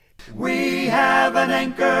We have an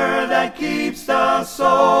anchor that keeps the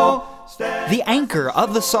soul steady. The Anchor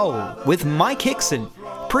of the Soul with Mike Hickson,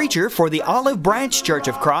 preacher for the Olive Branch Church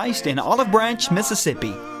of Christ in Olive Branch,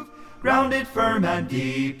 Mississippi. Grounded firm and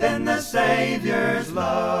deep in the Savior's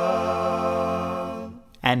love.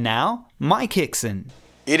 And now, Mike Hickson.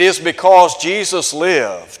 It is because Jesus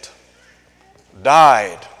lived,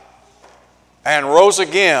 died, and rose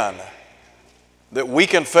again that we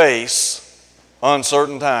can face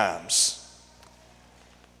uncertain times.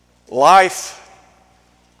 Life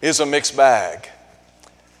is a mixed bag,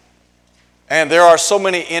 and there are so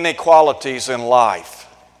many inequalities in life.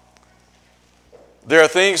 There are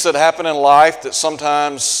things that happen in life that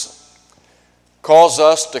sometimes cause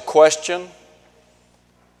us to question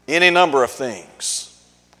any number of things.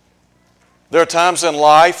 There are times in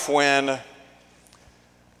life when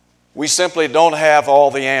we simply don't have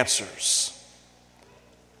all the answers.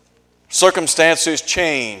 Circumstances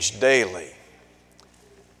change daily.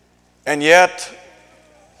 And yet,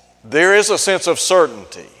 there is a sense of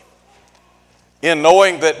certainty in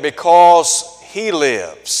knowing that because He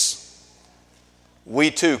lives,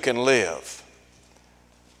 we too can live.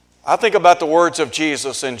 I think about the words of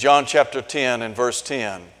Jesus in John chapter 10 and verse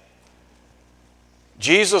 10.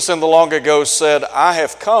 Jesus in the long ago said, I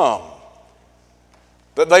have come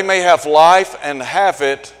that they may have life and have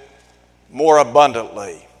it more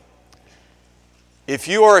abundantly. If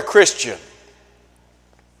you are a Christian,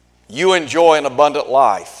 you enjoy an abundant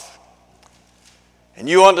life, and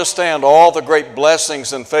you understand all the great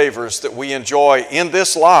blessings and favors that we enjoy in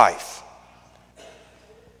this life.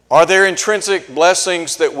 Are there intrinsic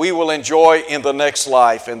blessings that we will enjoy in the next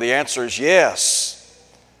life? And the answer is yes.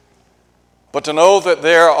 But to know that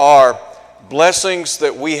there are blessings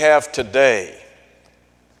that we have today,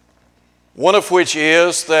 one of which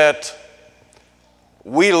is that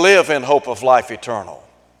we live in hope of life eternal,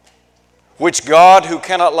 which God, who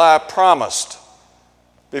cannot lie, promised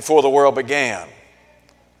before the world began.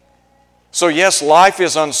 So yes, life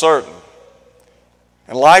is uncertain,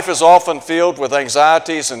 and life is often filled with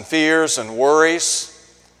anxieties and fears and worries.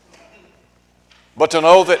 But to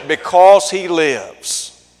know that because He lives,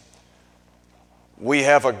 we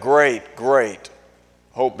have a great, great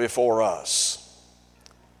hope before us.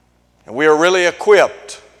 And we are really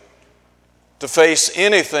equipped to face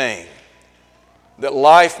anything that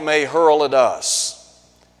life may hurl at us.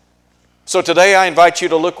 So today I invite you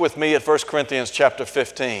to look with me at 1 Corinthians chapter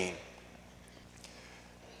 15.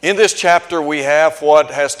 In this chapter we have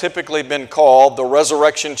what has typically been called the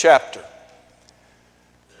resurrection chapter.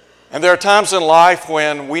 And there are times in life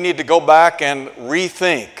when we need to go back and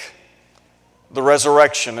rethink the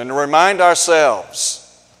resurrection and remind ourselves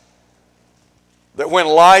that when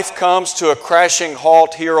life comes to a crashing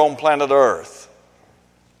halt here on planet Earth,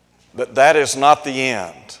 that is not the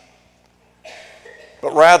end.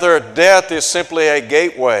 But rather, death is simply a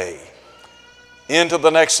gateway into the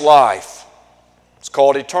next life. It's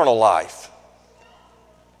called eternal life.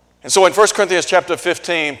 And so in 1 Corinthians chapter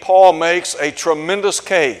 15, Paul makes a tremendous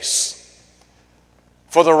case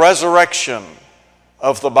for the resurrection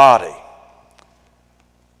of the body.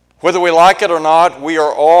 Whether we like it or not, we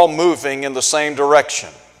are all moving in the same direction.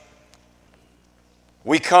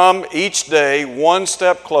 We come each day one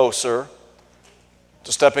step closer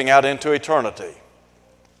to stepping out into eternity.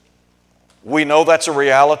 We know that's a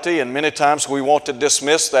reality, and many times we want to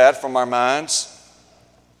dismiss that from our minds.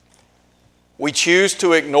 We choose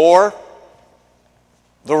to ignore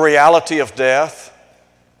the reality of death,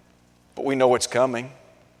 but we know it's coming.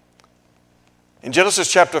 In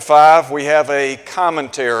Genesis chapter 5, we have a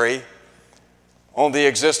commentary on the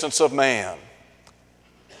existence of man.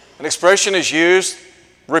 An expression is used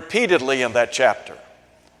repeatedly in that chapter.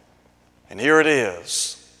 And here it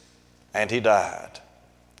is, and he died.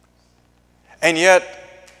 And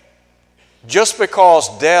yet, just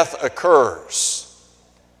because death occurs,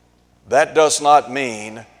 that does not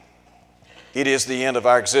mean it is the end of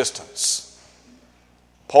our existence.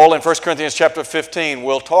 Paul in 1 Corinthians chapter 15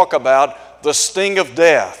 will talk about the sting of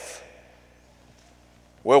death.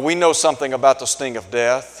 Well, we know something about the sting of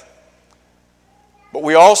death, but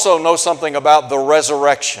we also know something about the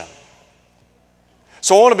resurrection.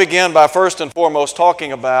 So I want to begin by first and foremost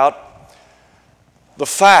talking about the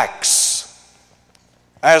facts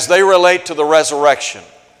as they relate to the resurrection.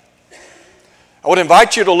 I would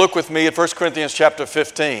invite you to look with me at 1 Corinthians chapter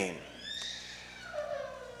 15.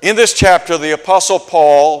 In this chapter, the Apostle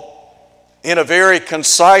Paul, in a very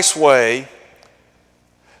concise way,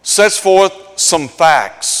 sets forth some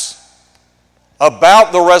facts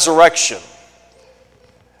about the resurrection.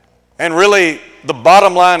 And really, the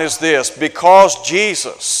bottom line is this: because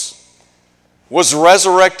Jesus was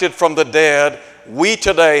resurrected from the dead, we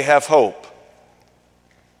today have hope.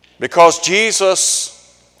 Because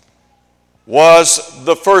Jesus was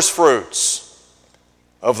the first fruits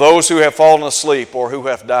of those who have fallen asleep or who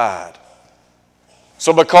have died.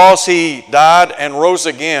 So because He died and rose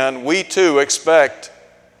again, we too expect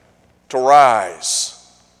to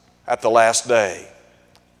rise at the last day.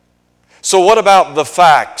 So what about the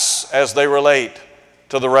facts as they relate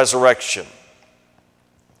to the resurrection?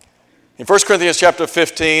 In 1 Corinthians chapter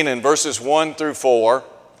 15 and verses 1 through 4,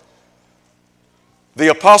 the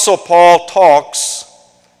Apostle Paul talks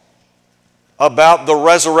about the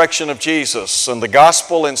resurrection of Jesus. And the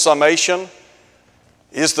gospel, in summation,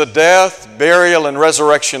 is the death, burial, and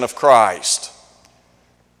resurrection of Christ.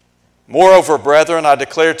 Moreover, brethren, I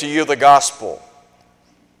declare to you the gospel,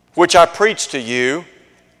 which I preached to you,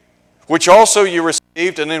 which also you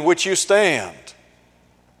received and in which you stand,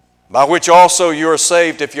 by which also you are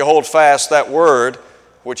saved if you hold fast that word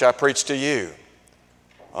which I preached to you,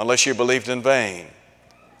 unless you believed in vain.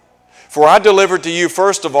 For I delivered to you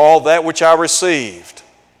first of all that which I received,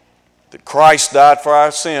 that Christ died for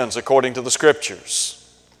our sins according to the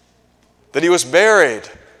Scriptures, that He was buried,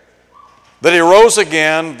 that He rose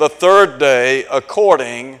again the third day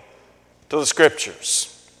according to the Scriptures.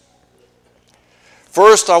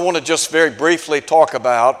 First, I want to just very briefly talk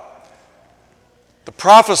about the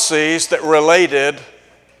prophecies that related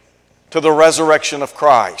to the resurrection of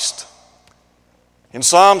Christ. In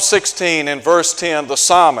Psalm 16 and verse 10, the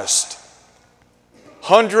psalmist,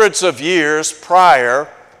 hundreds of years prior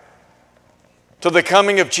to the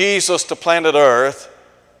coming of Jesus to planet Earth,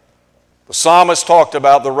 the psalmist talked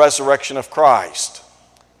about the resurrection of Christ.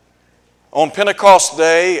 On Pentecost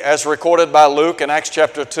Day, as recorded by Luke in Acts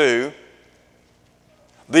chapter 2,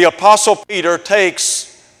 the Apostle Peter takes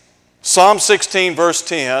Psalm 16 verse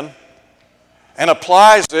 10 and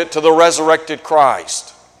applies it to the resurrected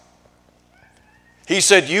Christ. He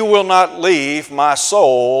said, "You will not leave my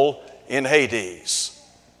soul in Hades."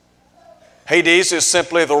 Hades is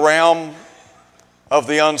simply the realm of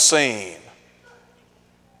the unseen.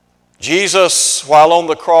 Jesus, while on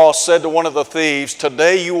the cross, said to one of the thieves,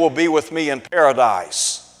 "Today you will be with me in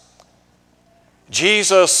paradise."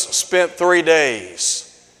 Jesus spent 3 days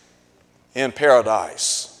in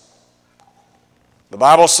paradise. The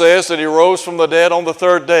Bible says that He rose from the dead on the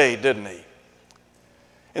third day, didn't He?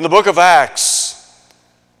 In the book of Acts,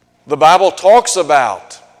 the Bible talks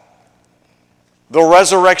about the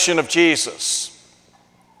resurrection of Jesus.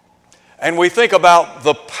 And we think about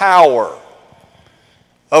the power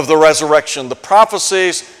of the resurrection, the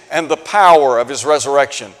prophecies and the power of His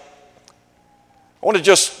resurrection. I want to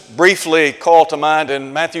just briefly call to mind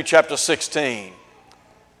in Matthew chapter 16.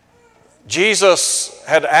 Jesus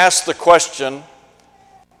had asked the question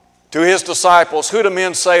to His disciples, "Who do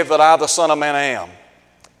men say that I, the Son of Man, am?"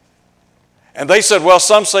 And they said, "Well,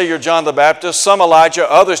 some say you're John the Baptist, some Elijah,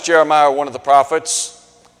 others Jeremiah or one of the prophets."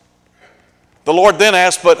 The Lord then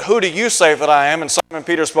asked, "But who do you say that I am?" And Simon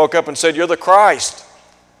Peter spoke up and said, "You're the Christ,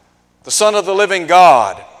 the Son of the living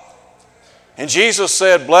God." And Jesus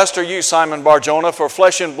said, "Blessed are you, Simon Bar-Jonah, for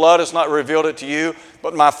flesh and blood has not revealed it to you,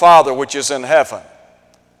 but my Father which is in heaven."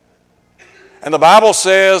 And the Bible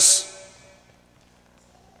says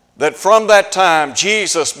that from that time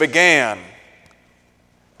Jesus began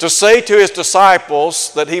to say to His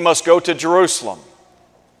disciples that He must go to Jerusalem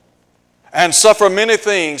and suffer many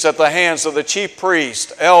things at the hands of the chief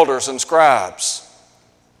priests, elders, and scribes,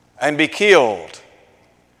 and be killed,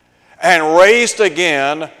 and raised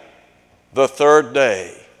again the third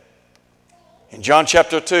day. In John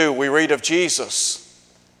chapter 2, we read of Jesus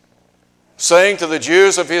saying to the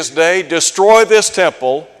Jews of His day, "Destroy this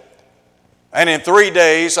temple, and in 3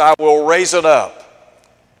 days I will raise it up."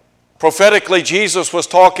 Prophetically, Jesus was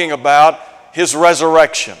talking about His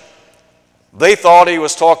resurrection. They thought He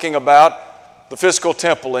was talking about the physical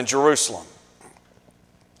temple in Jerusalem.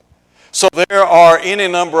 So there are any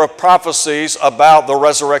number of prophecies about the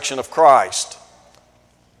resurrection of Christ.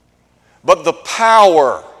 But the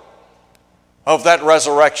power of that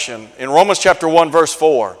resurrection, in Romans chapter 1 verse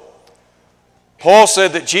 4, Paul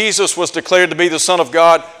said that Jesus was declared to be the Son of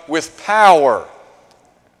God with power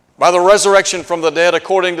by the resurrection from the dead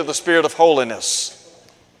according to the Spirit of holiness.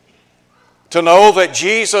 To know that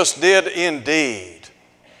Jesus did indeed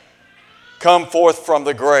come forth from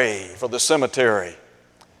the grave or the cemetery.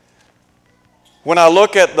 When I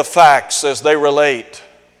look at the facts as they relate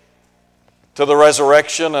to the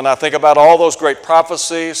resurrection, and I think about all those great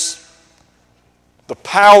prophecies, the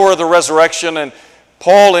power of the resurrection, and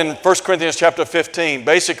Paul in 1 Corinthians chapter 15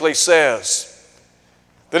 basically says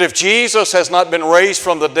that if Jesus has not been raised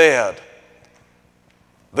from the dead,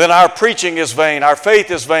 then our preaching is vain, our faith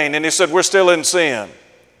is vain. And he said, we're still in sin.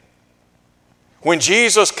 When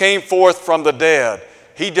Jesus came forth from the dead,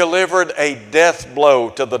 he delivered a death blow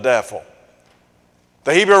to the devil.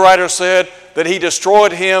 The Hebrew writer said that he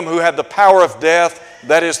destroyed him who had the power of death,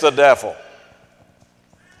 that is the devil.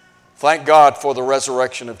 Thank God for the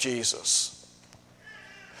resurrection of Jesus.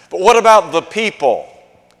 But what about the people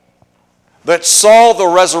that saw the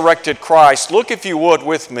resurrected Christ? Look, if you would,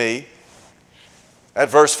 with me at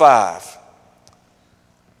verse 5.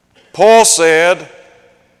 Paul said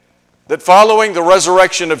that following the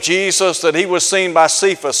resurrection of Jesus, that he was seen by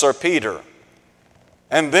Cephas or Peter,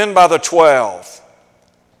 and then by the 12.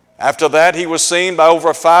 After that, he was seen by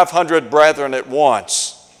over 500 brethren at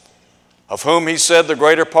once, of whom he said the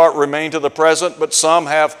greater part remain to the present, but some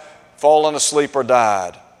have fallen asleep or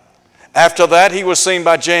died. After that, he was seen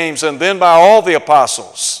by James, and then by all the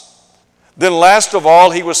apostles. Then last of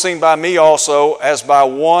all, he was seen by me also, as by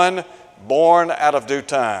one born out of due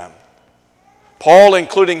time. Paul,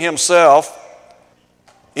 including himself,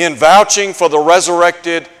 in vouching for the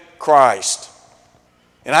resurrected Christ.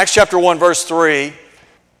 In Acts chapter 1, verse 3,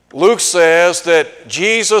 Luke says that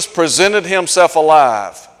Jesus presented himself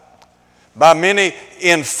alive by many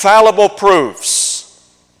infallible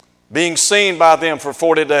proofs, being seen by them for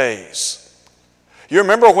 40 days. You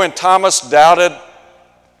remember when Thomas doubted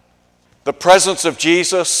the presence of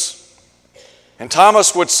Jesus? And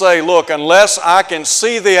Thomas would say, look, unless I can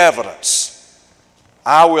see the evidence,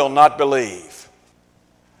 I will not believe.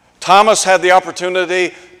 Thomas had the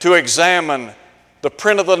opportunity to examine the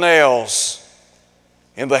print of the nails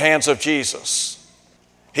in the hands of Jesus.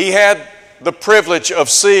 He had the privilege of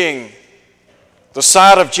seeing the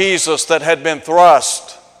side of Jesus that had been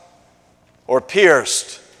thrust or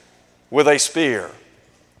pierced with a spear.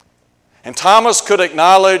 And Thomas could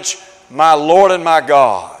acknowledge, my Lord and my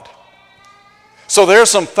God. So there's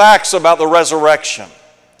some facts about the resurrection.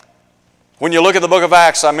 When you look at the book of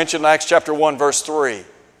Acts, I mentioned Acts chapter 1, verse 3.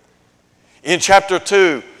 In chapter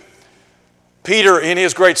 2, Peter, in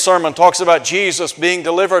his great sermon, talks about Jesus being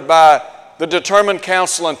delivered by the determined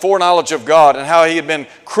counsel and foreknowledge of God, and how he had been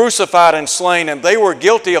crucified and slain, and they were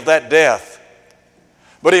guilty of that death.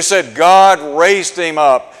 But he said God raised him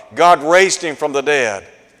up. God raised him from the dead.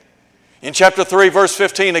 In chapter 3, verse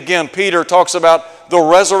 15, again, Peter talks about the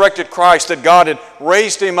resurrected Christ, that God had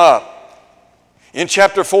raised him up. In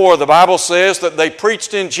chapter 4, the Bible says that they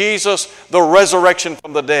preached in Jesus the resurrection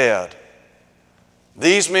from the dead.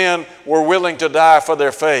 These men were willing to die for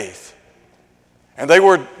their faith. And they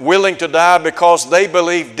were willing to die because they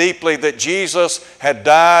believed deeply that Jesus had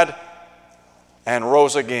died and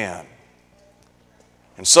rose again.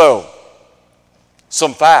 And so,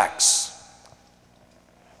 some facts.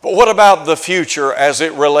 But what about the future as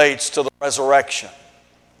it relates to the resurrection?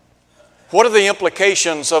 What are the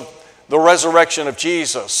implications of the resurrection of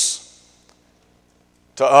Jesus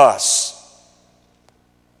to us?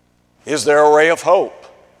 Is there a ray of hope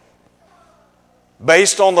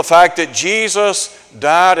based on the fact that Jesus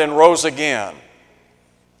died and rose again?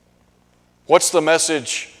 What's the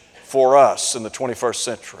message for us in the 21st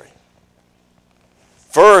century?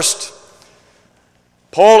 First,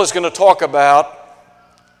 Paul is going to talk about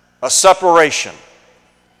a separation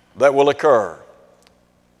that will occur.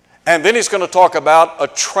 And then he's going to talk about a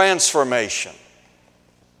transformation.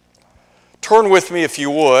 Turn with me, if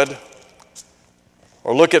you would,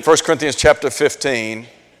 or look at 1 Corinthians chapter 15,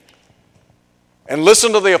 and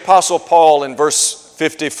listen to the Apostle Paul in verse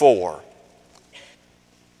 54.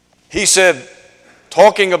 He said,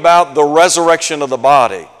 talking about the resurrection of the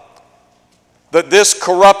body, that this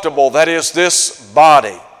corruptible, that is this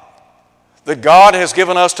body, that God has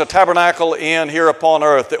given us to tabernacle in here upon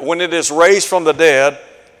earth, that when it is raised from the dead,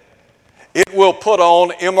 it will put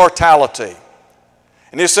on immortality.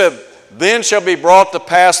 And he said, then shall be brought to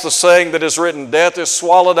pass the saying that is written, death is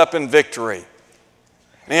swallowed up in victory.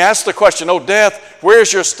 And he asked the question, O death,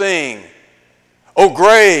 where's your sting? O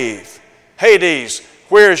grave, Hades,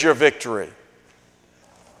 where's your victory?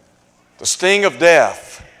 The sting of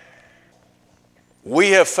death.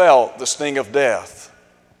 We have felt the sting of death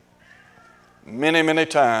many, many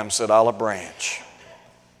times at Olive Branch.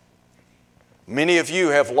 Many of you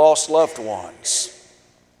have lost loved ones.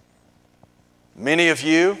 Many of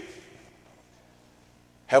you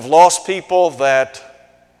have lost people that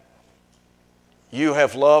you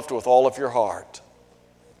have loved with all of your heart.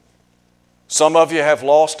 Some of you have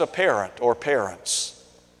lost a parent or parents.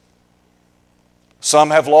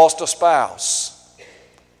 Some have lost a spouse.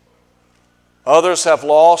 Others have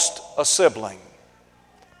lost a sibling.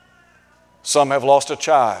 Some have lost a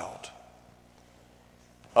child.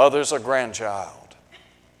 Others a grandchild.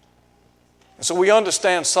 So we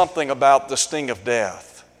understand something about the sting of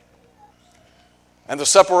death and the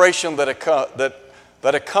separation that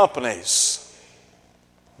accompanies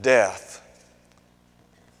death.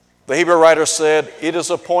 The Hebrew writer said, "It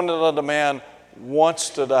is appointed unto man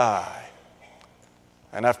once to die,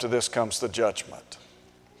 and after this comes the judgment."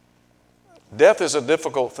 Death is a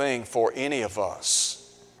difficult thing for any of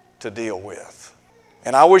us to deal with.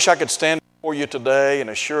 And I wish I could stand before you today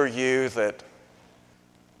and assure you that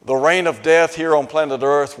the reign of death here on planet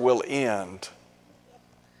Earth will end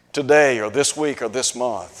today or this week or this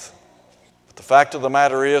month. But the fact of the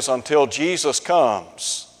matter is, until Jesus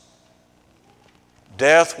comes,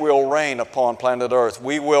 death will reign upon planet Earth.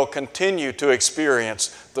 We will continue to experience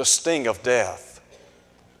the sting of death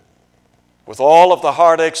with all of the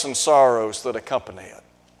heartaches and sorrows that accompany it.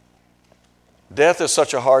 Death is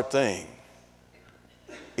such a hard thing.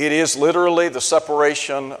 It is literally the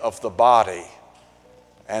separation of the body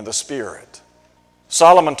and the spirit.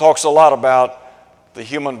 Solomon talks a lot about the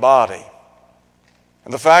human body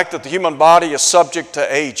and the fact that the human body is subject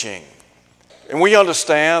to aging. And we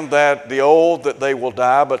understand that the old, that they will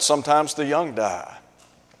die, but sometimes the young die.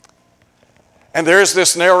 And there is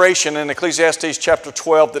this narration in Ecclesiastes chapter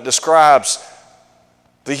 12 that describes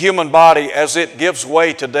the human body as it gives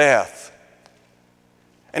way to death.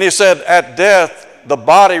 And he said, at death, the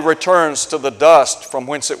body returns to the dust from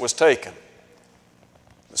whence it was taken,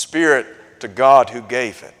 the spirit to God who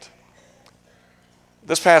gave it.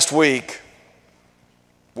 This past week,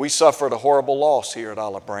 we suffered a horrible loss here at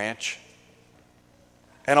Olive Branch.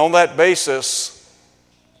 And on that basis,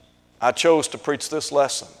 I chose to preach this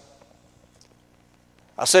lesson.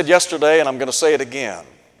 I said yesterday, and I'm going to say it again,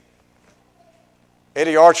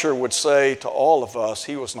 Eddie Archer would say to all of us,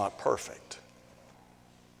 he was not perfect.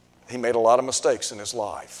 He made a lot of mistakes in his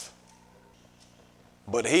life.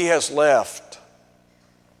 But he has left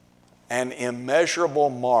an immeasurable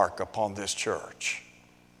mark upon this church.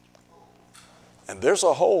 And there's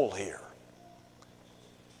a hole here.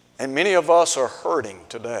 And many of us are hurting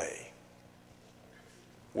today.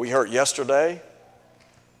 We hurt yesterday,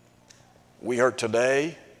 we hurt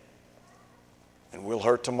today, and we'll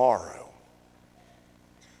hurt tomorrow.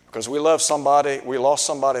 Because we lost somebody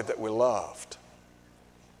that we loved.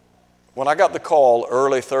 When I got the call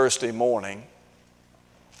early Thursday morning,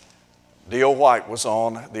 D.O. White was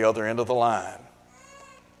on the other end of the line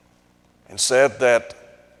and said that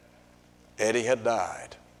Eddie had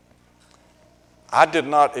died. I did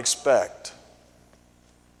not expect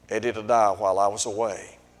Eddie to die while I was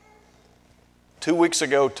away. 2 weeks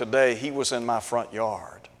ago today, he was in my front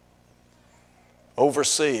yard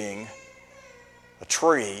overseeing a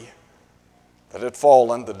tree that had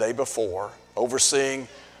fallen the day before, overseeing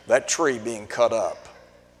that tree being cut up.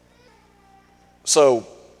 So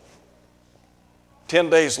 10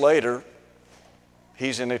 days later,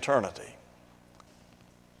 he's in eternity.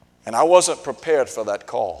 And I wasn't prepared for that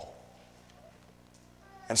call.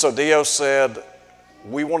 And so Dio said,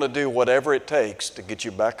 we want to do whatever it takes to get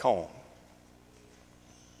you back home.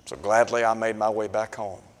 So gladly I made my way back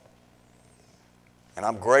home. And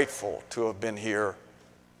I'm grateful to have been here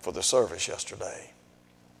for the service yesterday.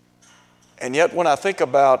 And yet when I think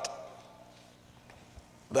about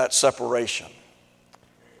that separation,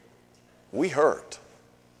 we hurt.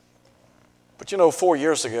 But 4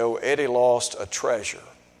 years ago, Eddie lost a treasure.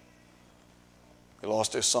 He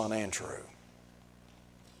lost his son Andrew.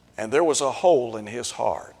 And there was a hole in his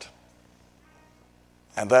heart.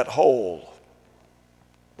 And that hole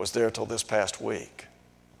was there till this past week.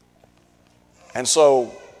 And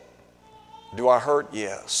so, do I hurt?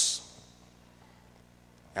 Yes.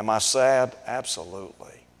 Am I sad?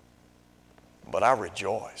 Absolutely. But I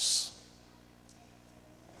rejoice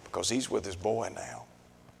because he's with his boy now.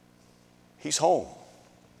 He's home.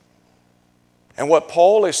 And what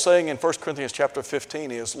Paul is saying in 1 Corinthians chapter 15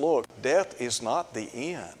 is, look, death is not the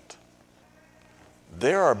end.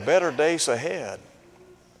 There are better days ahead.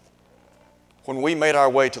 When we made our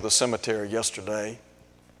way to the cemetery yesterday,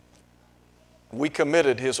 we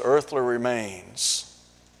committed his earthly remains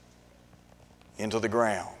into the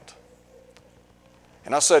ground.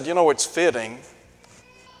 And I said, it's fitting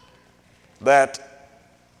that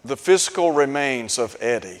the physical remains of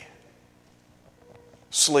Eddie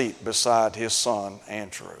sleep beside his son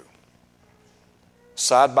Andrew,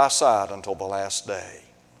 side by side until the last day.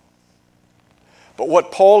 But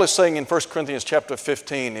what Paul is saying in 1 Corinthians chapter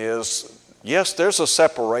 15 is, yes, there's a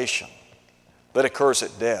separation that occurs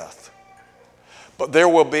at death, but there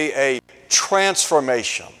will be a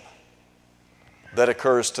transformation that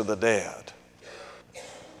occurs to the dead.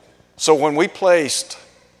 So when we placed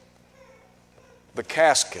the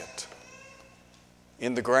casket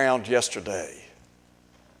in the ground yesterday,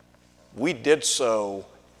 we did so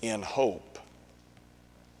in hope.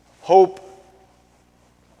 Hope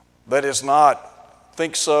that is not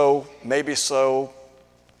think so, maybe so,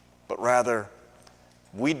 but rather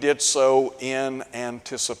we did so in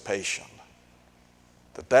anticipation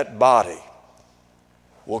that that body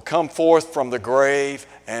will come forth from the grave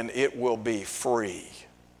and it will be free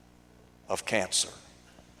of cancer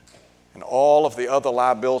and all of the other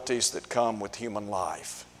liabilities that come with human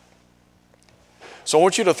life. So I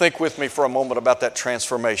want you to think with me for a moment about that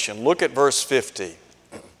transformation. Look at verse 50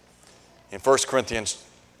 in 1 Corinthians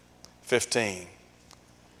 15.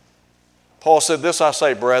 Paul said, "This I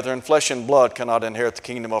say, brethren, flesh and blood cannot inherit the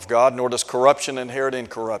kingdom of God, nor does corruption inherit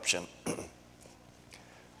incorruption.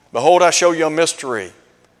 Behold, I show you a mystery.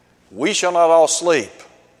 We shall not all sleep,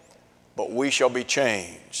 but we shall be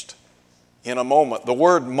changed in a moment." The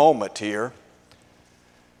word moment here,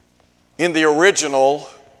 in the original,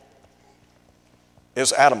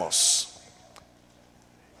 is atomos.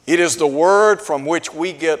 It is the word from which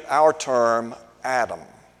we get our term atom,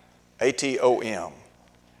 A-T-O-M.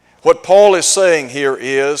 What Paul is saying here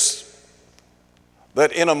is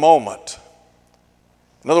that in a moment,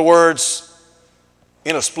 in other words,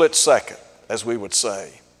 in a split second, as we would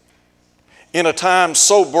say, in a time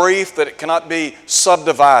so brief that it cannot be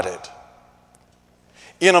subdivided,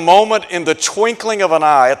 in a moment, in the twinkling of an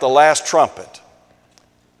eye at the last trumpet,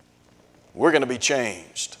 we're going to be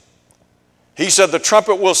changed. He said the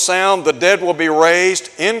trumpet will sound, the dead will be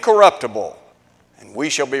raised incorruptible, and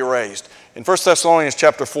we shall be raised. In 1 Thessalonians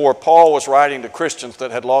chapter 4, Paul was writing to Christians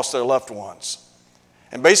that had lost their loved ones.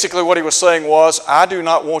 And basically what he was saying was, I do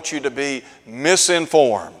not want you to be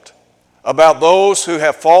misinformed about those who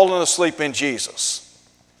have fallen asleep in Jesus.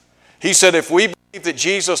 He said, if we believe that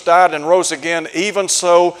Jesus died and rose again, even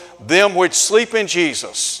so, them which sleep in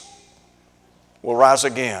Jesus will rise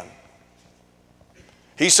again.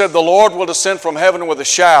 He said, the Lord will descend from heaven with a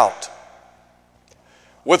shout,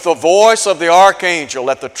 with the voice of the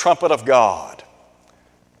archangel at the trumpet of God.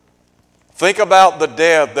 Think about the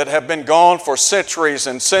dead that have been gone for centuries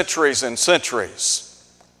and centuries and centuries.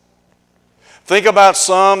 Think about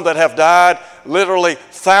some that have died literally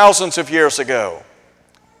thousands of years ago.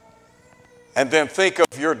 And then think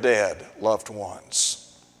of your dead loved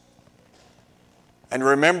ones. And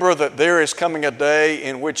remember that there is coming a day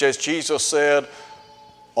in which, as Jesus said,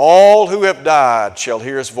 all who have died shall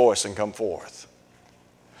hear His voice and come forth.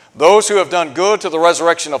 Those who have done good to the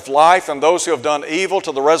resurrection of life, and those who have done evil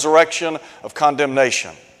to the resurrection of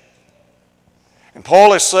condemnation. And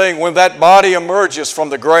Paul is saying when that body emerges from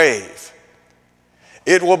the grave,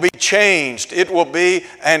 it will be changed. It will be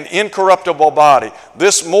an incorruptible body.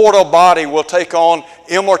 This mortal body will take on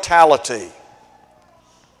immortality.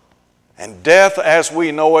 And death as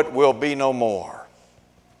we know it will be no more.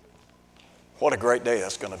 What a great day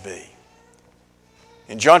that's going to be.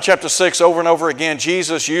 In John chapter 6, over and over again,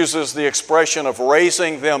 Jesus uses the expression of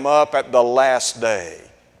raising them up at the last day.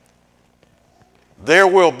 There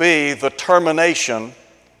will be the termination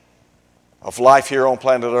of life here on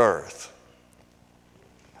planet Earth.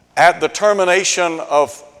 At the termination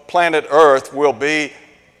of planet Earth will be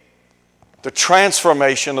the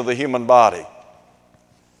transformation of the human body.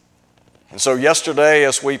 And so yesterday,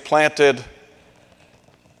 as we planted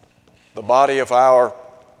the body of our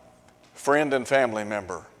friend and family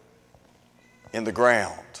member in the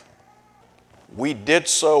ground, we did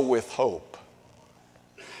so with hope.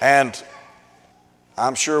 And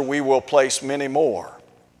I'm sure we will place many more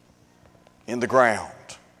in the ground.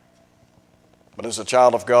 But as a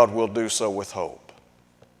child of God, we'll do so with hope.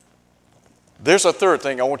 There's a third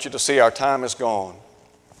thing I want you to see. Our time is gone.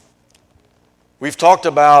 We've talked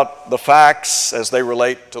about the facts as they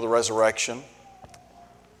relate to the resurrection,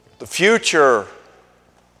 the future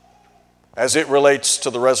as it relates to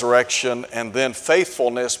the resurrection, and then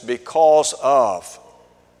faithfulness because of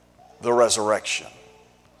the resurrection.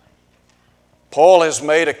 Paul has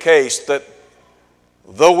made a case that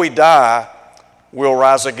though we die, we'll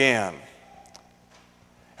rise again.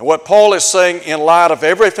 And what Paul is saying in light of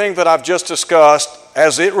everything that I've just discussed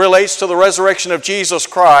as it relates to the resurrection of Jesus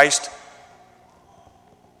Christ,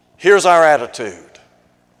 here's our attitude.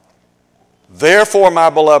 Therefore, my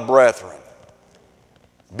beloved brethren,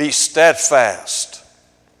 be steadfast,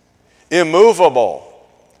 immovable,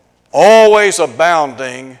 always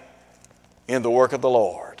abounding in the work of the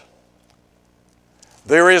Lord.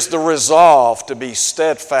 There is the resolve to be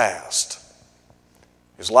steadfast.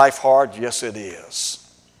 Is life hard? Yes, it is.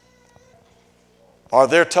 Are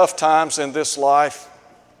there tough times in this life?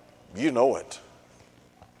 You know it.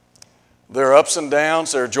 There are ups and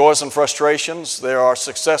downs, there are joys and frustrations, there are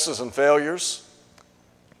successes and failures.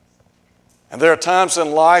 And there are times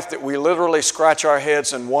in life that we literally scratch our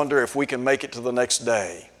heads and wonder if we can make it to the next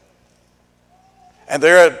day. And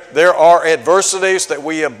there are adversities that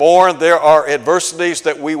we have borne. There are adversities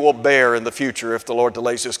that we will bear in the future if the Lord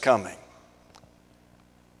delays His coming.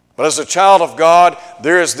 But as a child of God,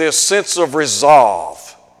 there is this sense of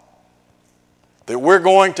resolve that we're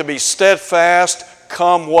going to be steadfast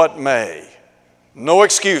come what may. No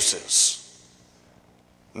excuses.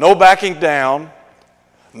 No backing down.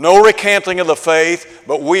 No recanting of the faith.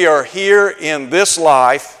 But we are here in this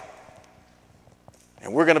life,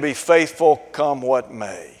 and we're going to be faithful come what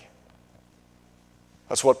may.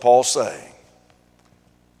 That's what Paul's saying.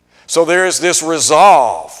 So there is this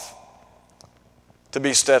resolve to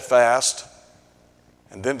be steadfast,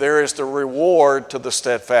 and then there is the reward to the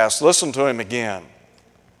steadfast. Listen to him again.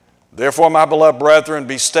 Therefore, my beloved brethren,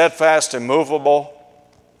 be steadfast, immovable,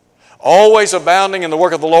 always abounding in the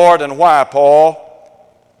work of the Lord. And why, Paul?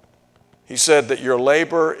 He said that your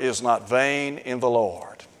labor is not vain in the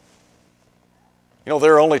Lord. You know,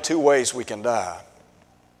 there are only two ways we can die.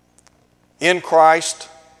 In Christ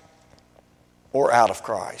or out of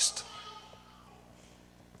Christ.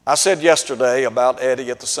 I said yesterday about Eddie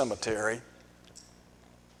at the cemetery.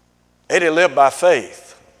 Eddie lived by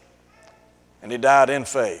faith, and he died in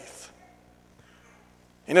faith.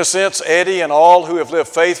 In a sense, Eddie and all who have lived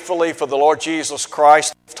faithfully for the Lord Jesus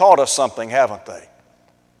Christ have taught us something, haven't they?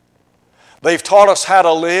 They've taught us how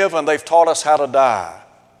to live, and they've taught us how to die.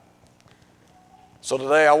 So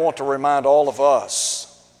today I want to remind all of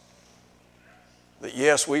us that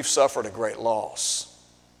yes, we've suffered a great loss.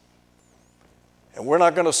 And we're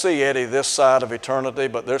not going to see Eddie this side of eternity,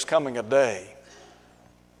 but there's coming a day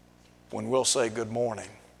when we'll say good morning,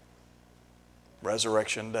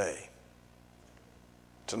 Resurrection Day.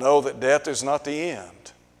 To know that death is not the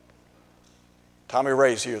end. Tommy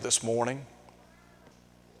Ray's here this morning.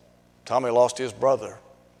 Tommy lost his brother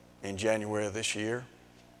in January of this year.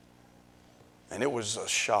 And it was a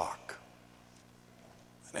shock.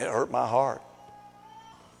 And it hurt my heart.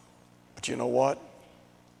 But you know what?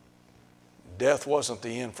 Death wasn't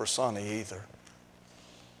the end for Sonny either.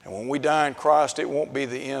 And when we die in Christ, it won't be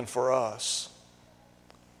the end for us.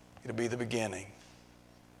 It'll be the beginning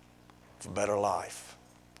of a better life.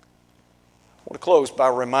 I want to close by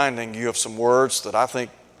reminding you of some words that I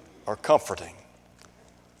think are comforting.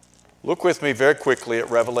 Look with me very quickly at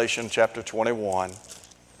Revelation chapter 21.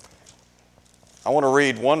 I want to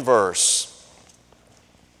read one verse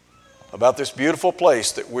about this beautiful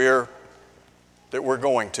place that we're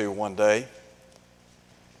going to one day.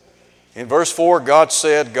 In verse 4, John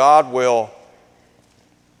said, God will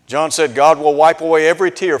wipe away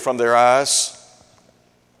every tear from their eyes.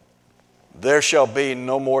 There shall be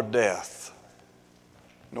no more death,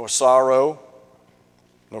 nor sorrow,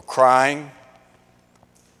 nor crying.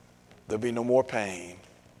 There'll be no more pain,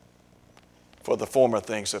 for the former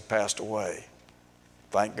things have passed away.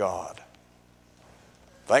 Thank God.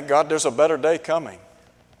 Thank God there's a better day coming.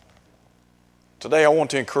 Today I want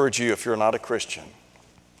to encourage you, if you're not a Christian,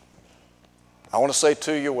 I want to say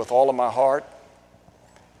to you with all of my heart,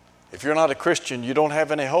 if you're not a Christian, you don't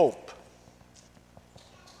have any hope.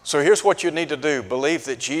 So here's what you need to do. Believe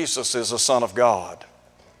that Jesus is the Son of God.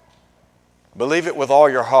 Believe it with all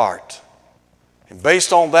your heart. And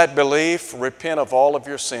based on that belief, repent of all of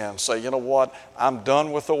your sins. Say, you know what? I'm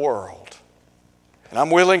done with the world. And I'm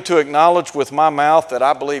willing to acknowledge with my mouth that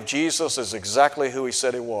I believe Jesus is exactly who He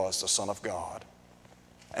said He was, the Son of God.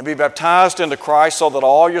 And be baptized into Christ so that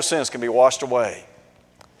all your sins can be washed away.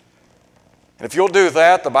 And if you'll do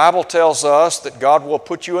that, the Bible tells us that God will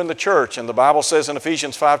put you in the church. And the Bible says in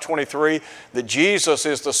Ephesians 5:23 that Jesus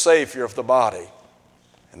is the Savior of the body.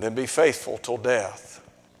 And then be faithful till death.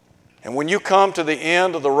 And when you come to the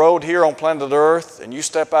end of the road here on planet Earth and you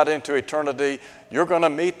step out into eternity, you're going to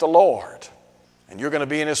meet the Lord. And you're going to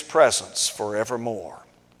be in His presence forevermore.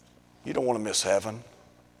 You don't want to miss heaven.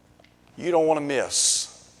 You don't want to miss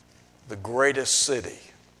the greatest city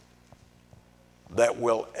that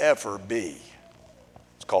will ever be.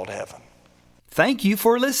 It's called heaven. Thank you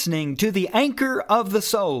for listening to the Anchor of the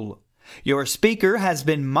Soul. Your speaker has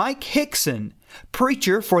been Mike Hickson,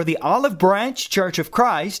 preacher for the Olive Branch Church of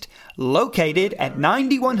Christ, located at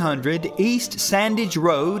 9100 East Sandage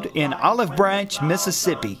Road in Olive Branch,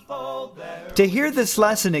 Mississippi. To hear this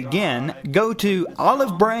lesson again, go to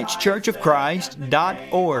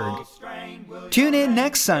olivebranchchurchofchrist.org. Tune in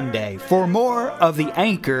next Sunday for more of the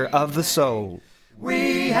Anchor of the Soul.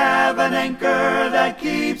 We have an anchor that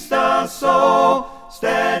keeps the soul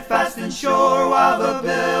steadfast and sure while the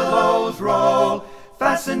billows roll.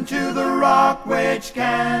 Fastened to the rock which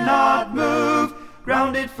cannot move,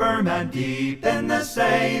 grounded firm and deep in the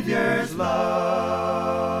Savior's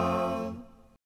love.